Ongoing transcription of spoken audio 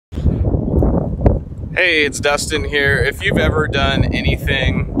Hey, it's Dustin here. If you've ever done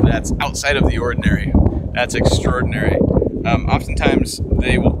anything that's outside of the ordinary, that's extraordinary, oftentimes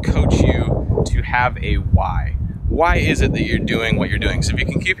they will coach you to have a why. Why is it that you're doing what you're doing? So if you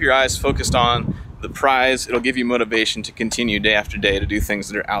can keep your eyes focused on the prize, it'll give you motivation to continue day after day to do things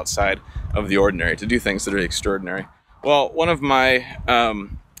that are outside of the ordinary, to do things that are extraordinary. Well, one of my,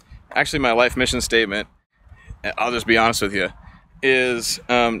 actually my life mission statement, I'll just be honest with you, is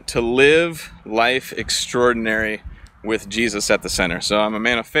to live life extraordinary with Jesus at the center. So I'm a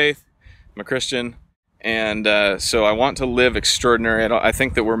man of faith, I'm a Christian, and so I want to live extraordinary. I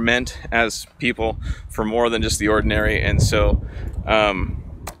think that we're meant as people for more than just the ordinary, and so I want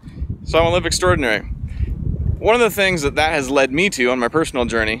to live extraordinary. One of the things that has led me to on my personal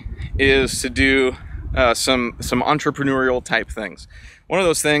journey is to do some entrepreneurial type things. One of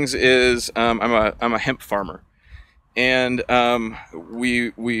those things is I'm a hemp farmer. And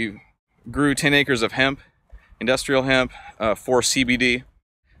we grew 10 acres of hemp, industrial hemp, for CBD.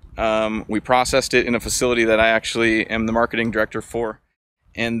 We processed it in a facility that I actually am the marketing director for.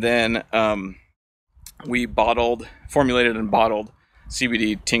 And then we formulated and bottled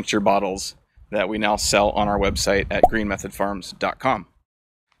CBD tincture bottles that we now sell on our website at greenmethodfarms.com.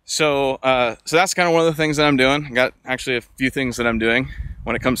 So that's kind of one of the things that I'm doing. I got actually a few things that I'm doing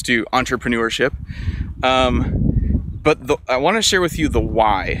when it comes to entrepreneurship. But I want to share with you the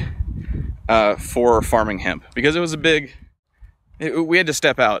why for farming hemp, because it was we had to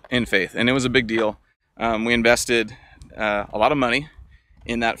step out in faith, and it was a big deal. We invested a lot of money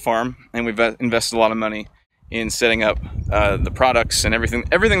in that farm, and we've invested a lot of money in setting up the products and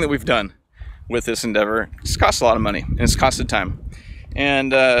everything that we've done with this endeavor. It's cost a lot of money, and it's costed time.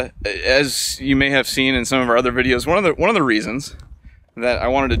 And as you may have seen in some of our other videos, one of the reasons that I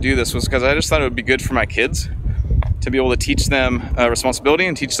wanted to do this was because I just thought it would be good for my kids to be able to teach them responsibility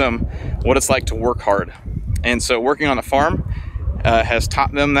and teach them what it's like to work hard. And so working on a farm has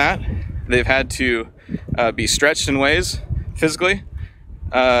taught them that. They've had to be stretched in ways physically.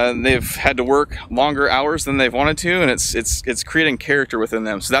 They've had to work longer hours than they've wanted to, and it's creating character within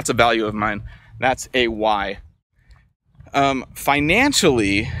them. So that's a value of mine. That's a why.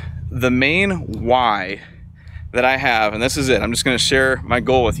 Financially, the main why that I have, and this is it, I'm just going to share my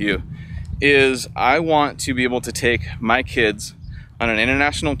goal with you, is I want to be able to take my kids on an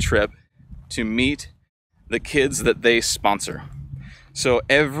international trip to meet the kids that they sponsor. So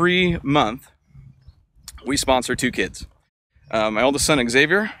every month we sponsor 2 kids. My oldest son,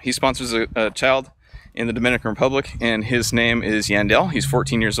 Xavier, he sponsors a child in the Dominican Republic, and his name is Yandel. He's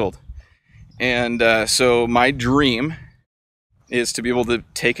 14 years old. And so my dream is to be able to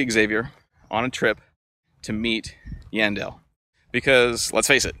take Xavier on a trip to meet Yandel. Because let's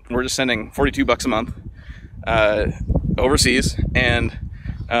face it, we're just sending $42 a month overseas, and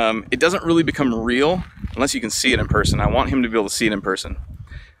it doesn't really become real unless you can see it in person. I want him to be able to see it in person.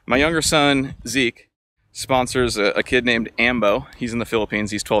 My younger son, Zeke, sponsors a kid named Ambo. He's in the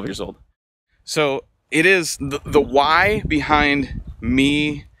Philippines. He's 12 years old. So it is the why behind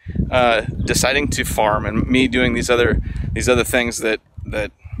me deciding to farm and me doing these other things that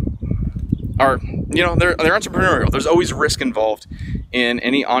are, you know, they're entrepreneurial. There's always risk involved in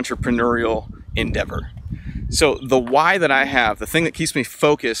any entrepreneurial endeavor. So the why that I have, the thing that keeps me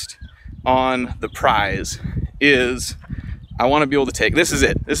focused on the prize, is I want to be able to take, this is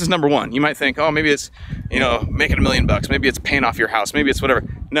it. This is number one. You might think, oh, maybe it's, you know, making $1 million bucks. Maybe it's paying off your house. Maybe it's whatever.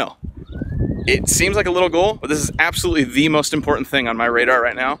 No. It seems like a little goal, but this is absolutely the most important thing on my radar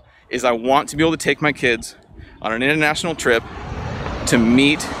right now, is I want to be able to take my kids on an international trip to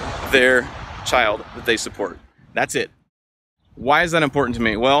meet their child that they support. That's it. Why is that important to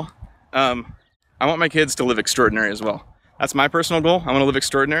me? Well, I want my kids to live extraordinary as well. That's my personal goal. I want to live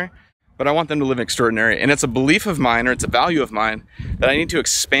extraordinary, but I want them to live extraordinary. And it's a belief of mine, or it's a value of mine, that I need to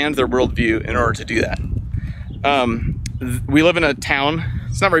expand their worldview in order to do that. We live in a town.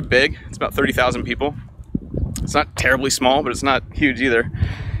 It's not very big. It's about 30,000 people. It's not terribly small, but it's not huge either.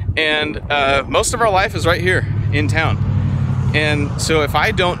 And most of our life is right here in town. And so if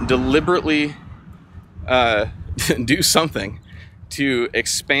I don't deliberately do something to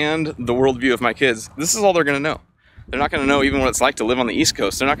expand the worldview of my kids, this is all they're going to know. They're not going to know even what it's like to live on the East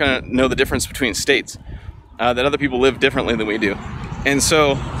Coast. They're not going to know the difference between states, that other people live differently than we do. And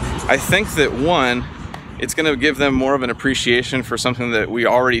so I think that, one, it's going to give them more of an appreciation for something that we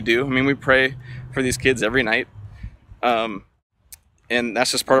already do. I mean, we pray for these kids every night, and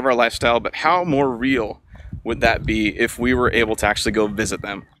that's just part of our lifestyle. But how more real would that be if we were able to actually go visit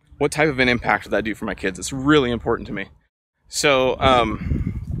them? What type of an impact would that do for my kids? It's really important to me. So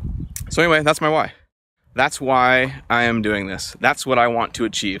anyway, that's my why. That's why I am doing this. That's what I want to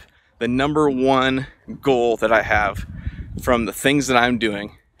achieve. the number one goal that I have from the things that I'm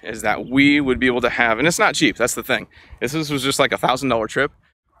doing is that we would be able to have, and it's not cheap, that's the thing. If this was just like $1,000 trip,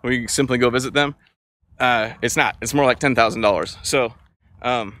 we simply go visit them. It's not, it's more like $10,000. So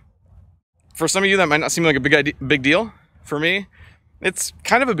for some of you that might not seem like a big deal. For me, it's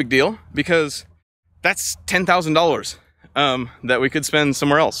kind of a big deal because that's $10,000 that we could spend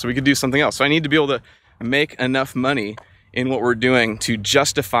somewhere else. So we could do something else. So I need to be able to make enough money in what we're doing to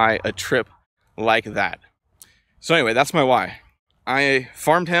justify a trip like that. So anyway, that's my why. I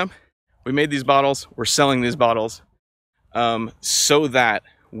farmed hemp, we made these bottles, we're selling these bottles so that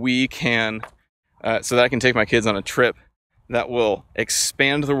we can, so that I can take my kids on a trip that will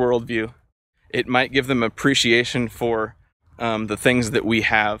expand their worldview. It might give them appreciation for the things that we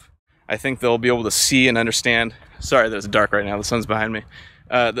have. I think they'll be able to see and understand, sorry that it's dark right now, the sun's behind me,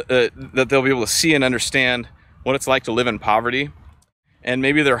 that they'll be able to see and understand what it's like to live in poverty. And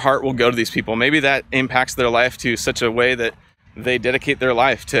maybe their heart will go to these people. Maybe that impacts their life to such a way that they dedicate their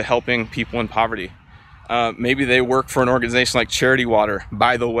life to helping people in poverty. Maybe they work for an organization like Charity Water.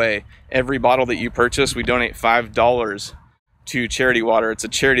 By the way, every bottle that you purchase, we donate $5 to Charity Water. It's a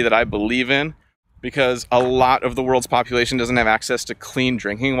charity that I believe in because a lot of the world's population doesn't have access to clean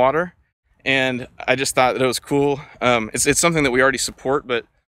drinking water. And I just thought that it was cool. It's something that we already support, but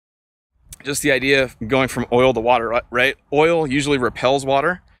just the idea of going from oil to water, right? Oil usually repels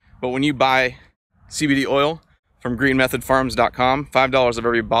water, but when you buy CBD oil from greenmethodfarms.com, $5 of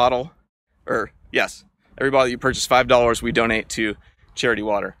every bottle, or yes, every bottle you purchase, $5 we donate to Charity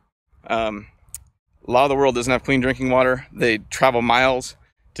Water. A lot of the world doesn't have clean drinking water. They travel miles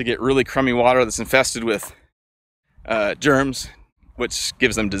to get really crummy water that's infested with germs, which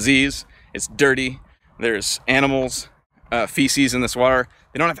gives them disease. It's dirty. There's animals, feces in this water.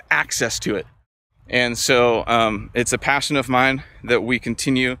 They don't have access to it. And so it's a passion of mine that we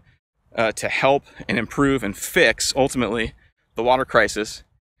continue to help and improve and fix, ultimately, the water crisis.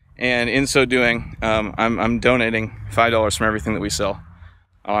 And in so doing, I'm donating $5 from everything that we sell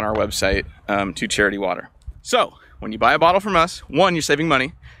on our website to Charity Water. So when you buy a bottle from us, one, you're saving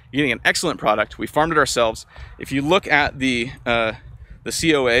money. You're getting an excellent product. We farmed it ourselves. If you look at the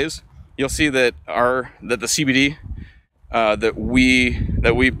COAs, you'll see that the CBD that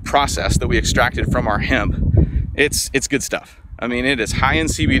we processed, that we extracted from our hemp, it's good stuff. I mean, it is high in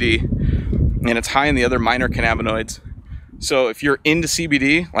CBD and it's high in the other minor cannabinoids. So if you're into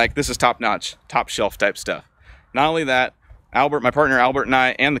CBD, like, this is top-notch, top shelf type stuff. Not only that, Albert, my partner Albert, and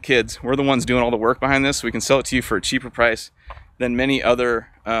I, and the kids, we're the ones doing all the work behind this. So we can sell it to you for a cheaper price than many other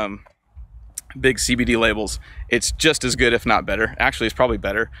big CBD labels. It's just as good, if not better. Actually, it's probably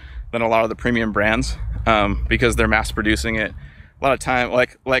better than a lot of the premium brands because they're mass producing it. A lot of time,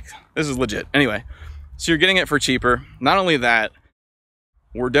 like this is legit. Anyway, so you're getting it for cheaper. Not only that,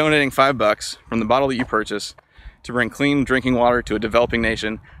 we're donating $5 from the bottle that you purchase to bring clean drinking water to a developing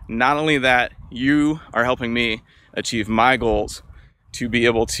nation. Not only that, you are helping me achieve my goals to be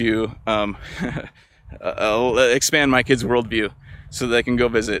able to expand my kids' worldview so they can go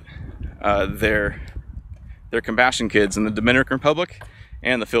visit their compassion kids in the Dominican Republic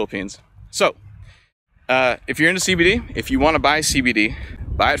and the Philippines. So if you're into CBD, if you want to buy CBD,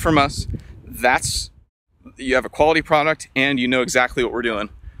 buy it from us. You have a quality product and you know exactly what we're doing.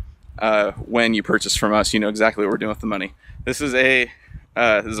 When you purchase from us, you know exactly what we're doing with the money. This is a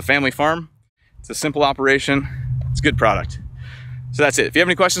family farm. It's a simple operation. It's a good product. So that's it. If you have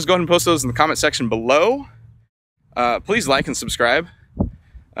any questions, go ahead and post those in the comment section below. Please like and subscribe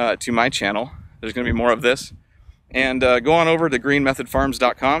to my channel. There's going to be more of this. And go on over to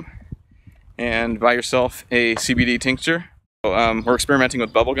greenmethodfarms.com and buy yourself a CBD tincture. So, we're experimenting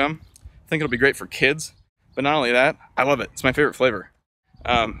with bubblegum. I think it'll be great for kids. But not only that, I love it. It's my favorite flavor.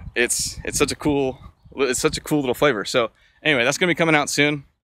 It's such a cool little flavor. So anyway, that's going to be coming out soon.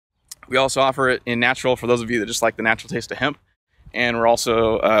 We also offer it in natural for those of you that just like the natural taste of hemp. And we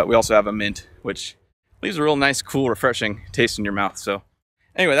also have a mint, which leaves a real nice, cool, refreshing taste in your mouth. So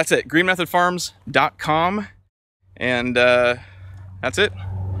anyway, that's it. greenmethodfarms.com. And that's it.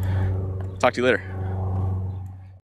 Talk to you later.